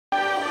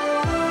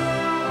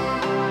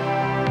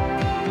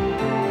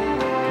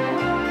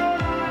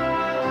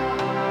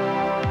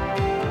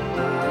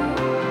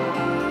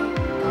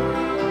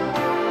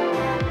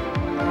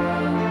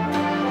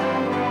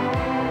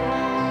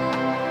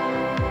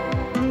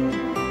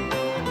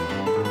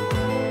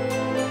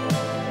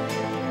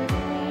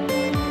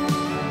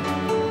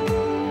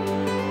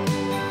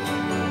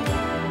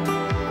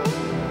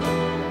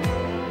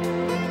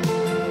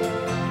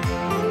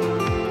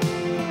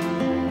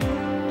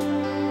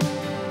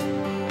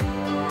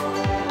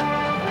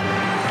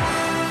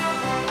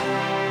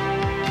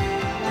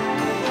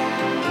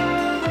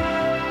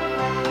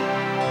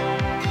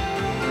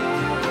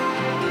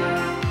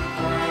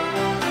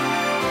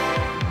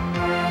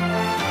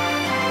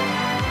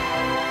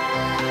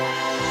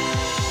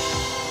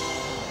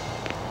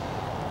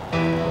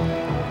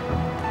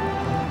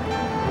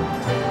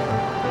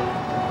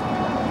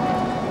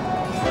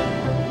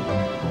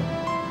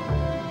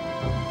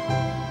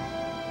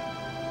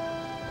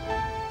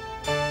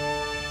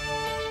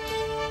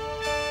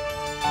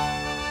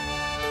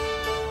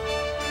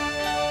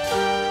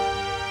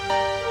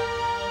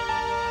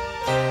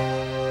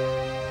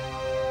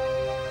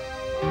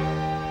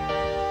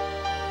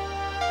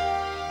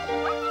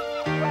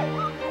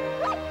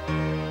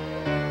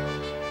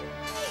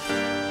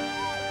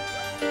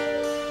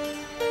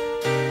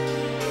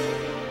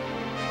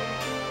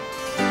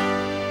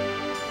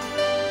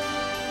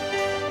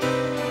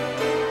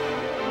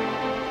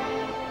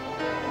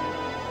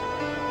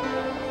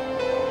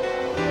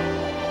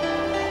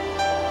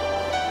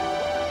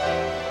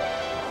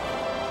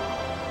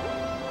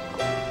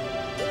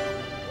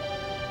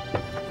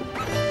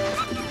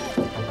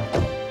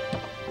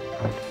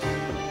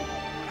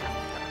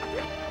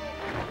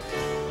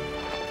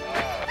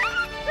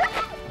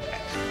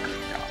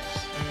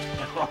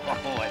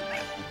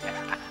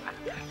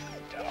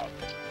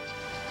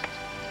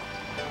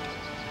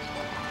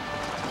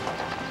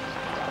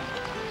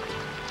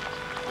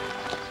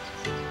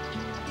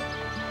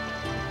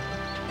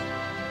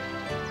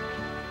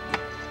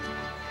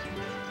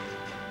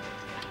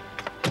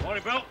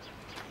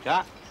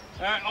Jack?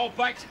 All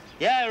baked?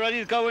 Yeah, ready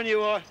to go when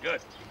you are.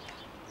 Good.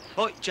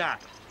 Oh,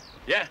 Jack.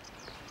 Yeah?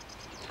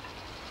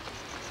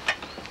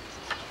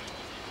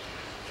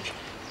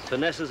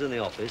 Vanessa's in the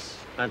office,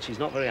 and she's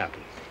not very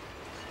happy.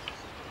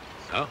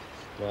 Oh?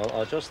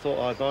 Well, I just thought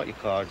I'd mark your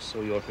cards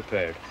so you're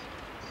prepared.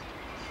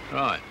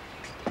 Right.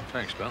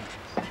 Thanks, Bill.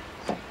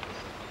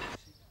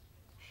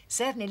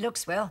 Certainly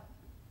looks well.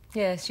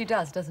 Yes, she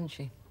does, doesn't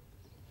she?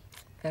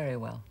 Very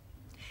well.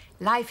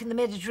 Life in the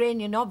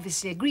Mediterranean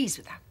obviously agrees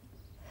with her.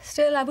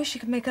 Still, I wish she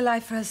could make a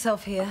life for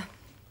herself here.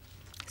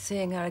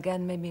 Seeing her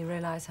again made me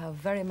realize how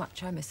very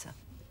much I miss her.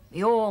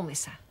 We all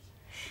miss her.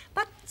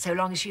 But so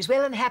long as she's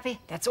well and happy,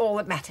 that's all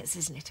that matters,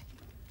 isn't it?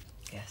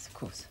 Yes, of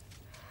course.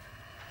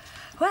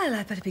 Well,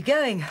 I'd better be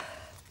going.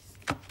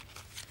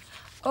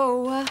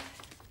 Oh,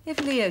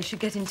 if Leo should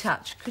get in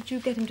touch, could you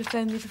get him to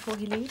phone me before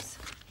he leaves?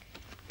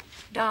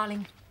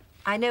 Darling,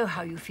 I know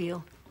how you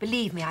feel.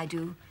 Believe me, I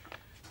do.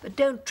 But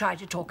don't try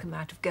to talk him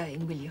out of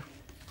going, will you?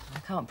 I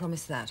can't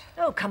promise that.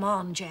 Oh, come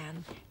on,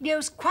 Jan.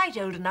 Leo's quite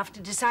old enough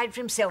to decide for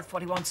himself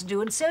what he wants to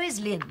do, and so is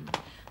Lynn.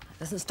 That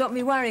doesn't stop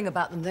me worrying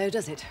about them, though,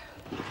 does it?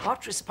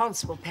 What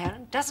responsible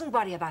parent doesn't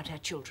worry about her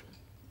children?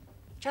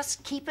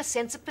 Just keep a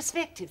sense of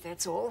perspective,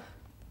 that's all.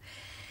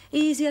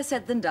 Easier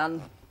said than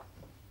done.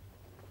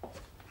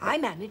 I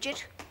manage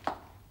it.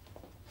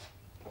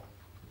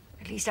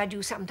 At least I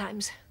do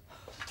sometimes.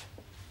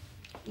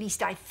 At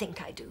least I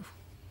think I do.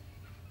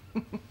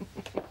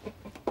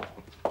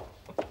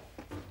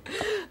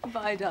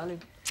 Bye,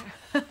 darling.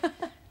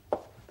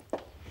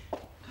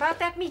 About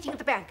that meeting at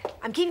the bank,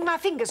 I'm keeping my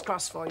fingers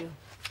crossed for you.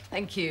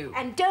 Thank you.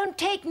 And don't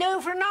take no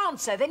for an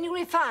answer, then you'll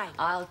be fine.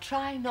 I'll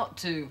try not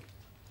to.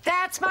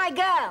 That's my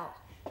girl.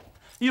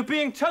 You're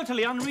being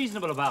totally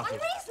unreasonable about it.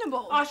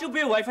 Unreasonable? I shall be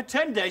away for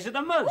 10 days at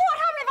the most. What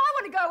happened if I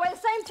want to go away at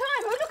the same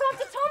time? Who'll look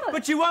after Thomas?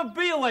 But you won't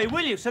be away,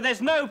 will you? So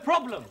there's no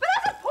problem. But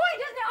that's the point,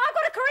 isn't it? I've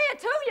got a career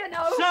too, you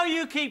know. So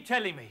you keep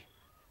telling me.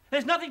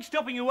 There's nothing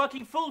stopping you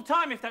working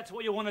full-time if that's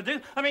what you want to do.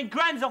 I mean,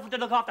 Gran's offered to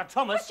look after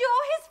Thomas. But you're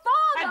his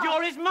father. And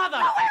you're his mother.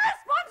 No, we're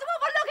responsible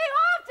for looking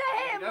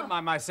after him. Don't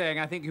mind my saying,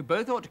 I think you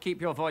both ought to keep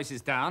your voices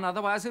down,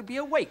 otherwise he'll be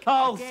awake.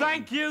 Oh, again.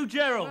 thank you,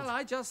 Gerald. Well,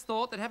 I just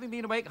thought that having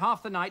been awake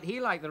half the night, he,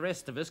 like the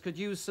rest of us, could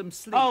use some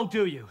sleep. Oh,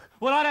 do you?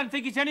 Well, I don't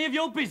think it's any of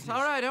your business.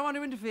 All right, I don't want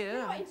to interfere.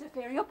 You're not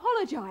interfering.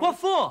 Apologise. What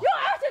for? Your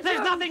attitude.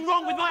 There's nothing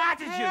wrong with my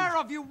attitude. Pair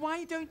of you,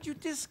 why don't you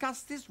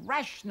discuss this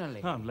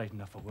rationally? Oh, I'm late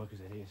enough for work as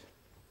it is.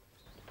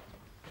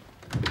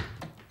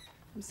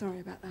 I'm sorry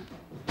about that.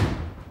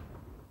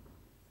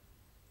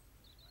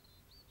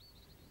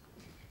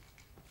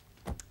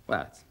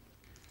 Well,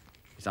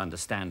 it's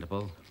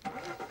understandable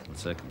in the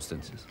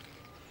circumstances.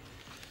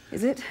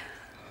 Is it?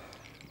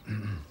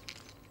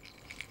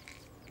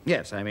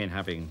 Yes, I mean,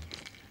 having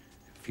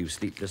a few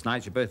sleepless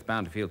nights, you're both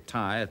bound to feel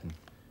tired and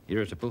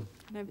irritable.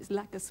 I know if it's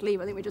lack of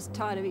sleep, I think we're just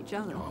tired of each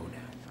other. Oh,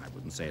 no, I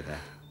wouldn't say that.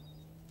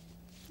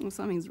 Well,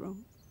 something's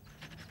wrong.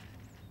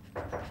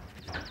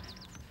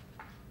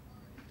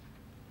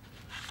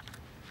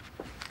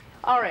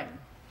 Oren,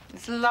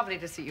 it's lovely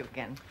to see you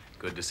again.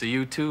 Good to see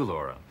you too,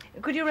 Laura.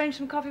 Could you arrange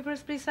some coffee for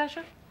us, please,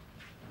 Sasha?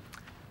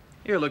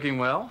 You're looking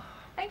well.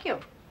 Thank you.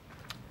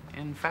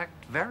 In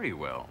fact, very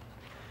well.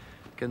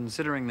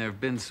 Considering there have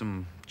been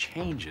some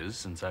changes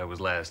since I was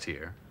last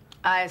here.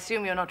 I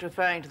assume you're not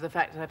referring to the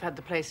fact that I've had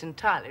the place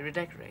entirely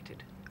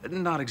redecorated.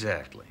 Not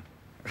exactly.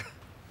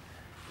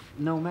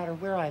 No matter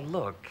where I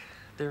look,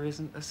 there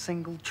isn't a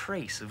single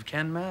trace of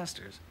Ken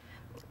Masters.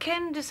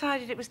 Ken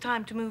decided it was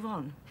time to move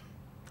on.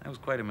 That was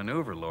quite a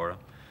maneuver, Laura.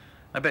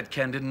 I bet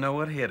Ken didn't know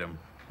what hit him.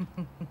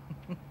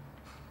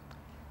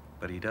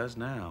 But he does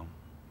now.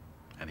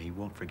 And he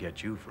won't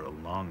forget you for a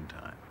long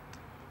time.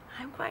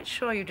 I'm quite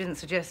sure you didn't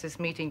suggest this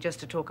meeting just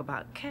to talk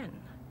about Ken.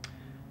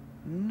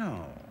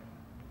 No.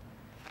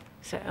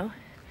 So,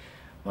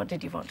 what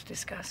did you want to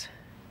discuss?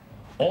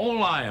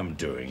 All I am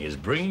doing is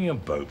bringing a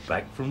boat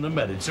back from the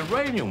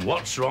Mediterranean.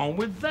 What's wrong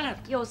with that?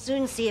 You'll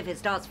soon see if it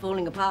starts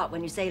falling apart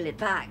when you sail it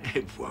back.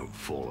 It won't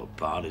fall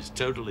apart. It's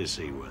totally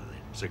seaworthy.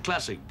 It's a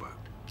classic boat.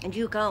 And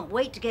you can't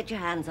wait to get your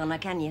hands on her,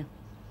 can you?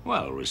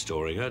 Well,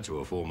 restoring her to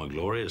her former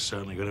glory is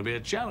certainly going to be a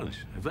challenge,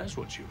 if that's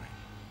what you mean.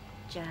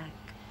 Jack,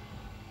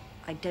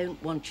 I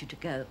don't want you to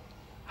go.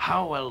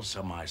 How else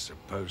am I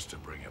supposed to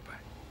bring her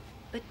back?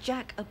 But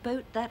Jack, a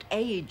boat that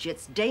age,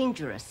 it's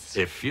dangerous.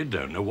 If you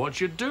don't know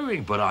what you're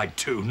doing, but I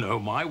do know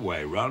my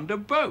way round a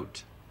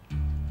boat.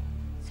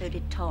 So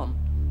did Tom.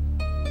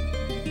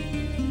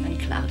 And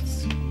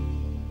Klaus.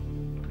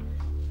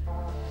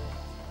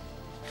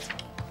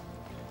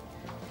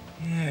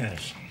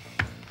 Yes.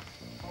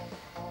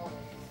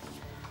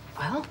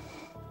 Well?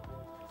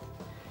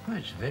 Well,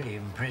 it's a very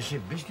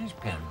impressive business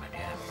plan, my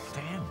dear.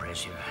 Very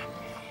impressive.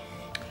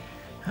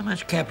 How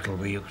much capital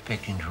were you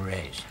expecting to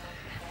raise?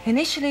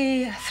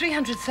 Initially,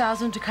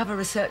 300,000 to cover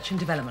research and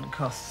development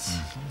costs.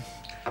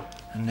 Mm-hmm.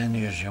 And then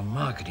there's your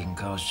marketing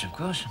costs, of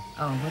course.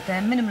 Oh, but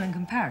they're minimal in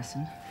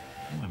comparison.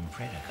 Oh, I'm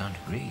afraid I can't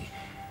agree.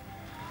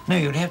 No,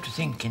 you'd have to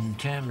think in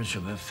terms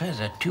of a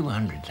further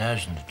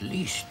 200,000 at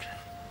least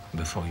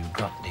before you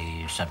got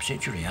the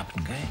subsidiary up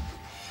and going.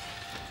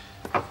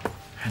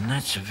 And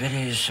that's a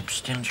very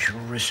substantial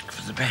risk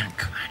for the bank,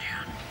 my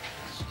dear.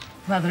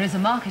 Well, there is a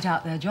market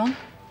out there, John.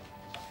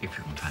 If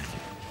you can find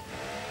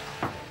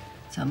it.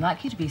 So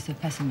unlike you to be so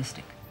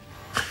pessimistic.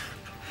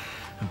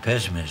 A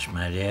pessimist,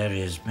 my dear,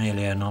 is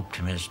merely an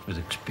optimist with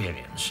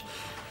experience.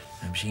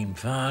 I've seen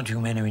far too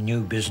many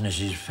new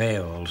businesses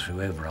fail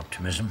through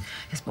over-optimism.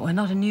 Yes, but we're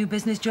not a new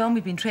business, John.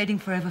 We've been trading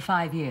for over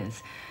 5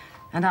 years.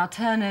 And our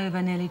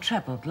turnover nearly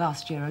trebled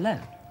last year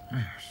alone.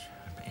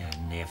 Yes,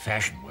 in the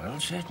fashion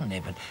world, certainly,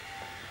 but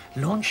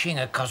launching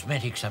a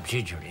cosmetic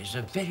subsidiary is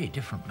a very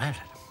different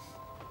matter.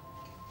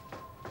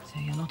 So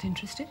you're not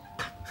interested?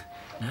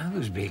 Now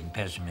who's being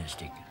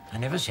pessimistic? I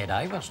never said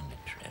I wasn't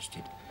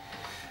interested.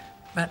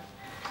 But,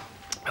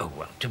 oh,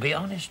 well, to be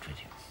honest with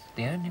you,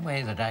 the only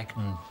way that I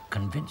can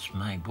convince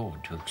my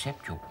board to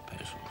accept your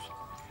proposals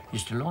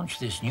is to launch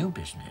this new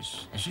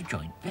business as a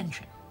joint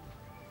venture.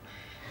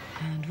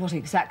 And what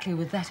exactly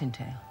would that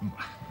entail?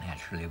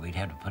 Naturally, we'd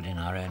have to put in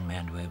our own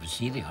man to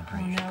oversee the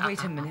operation. Oh, now,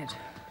 wait a minute.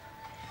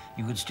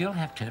 You would still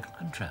have total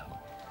control.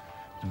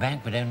 The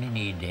bank would only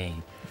need a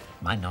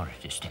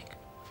minority stake.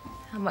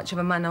 How much of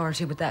a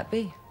minority would that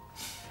be?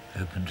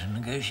 Open to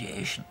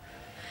negotiation.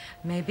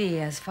 Maybe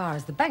as far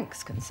as the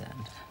bank's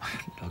concerned.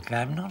 Look,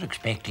 I'm not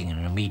expecting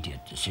an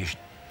immediate decision.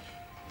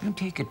 You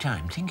take your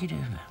time, think it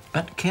over,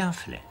 but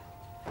carefully.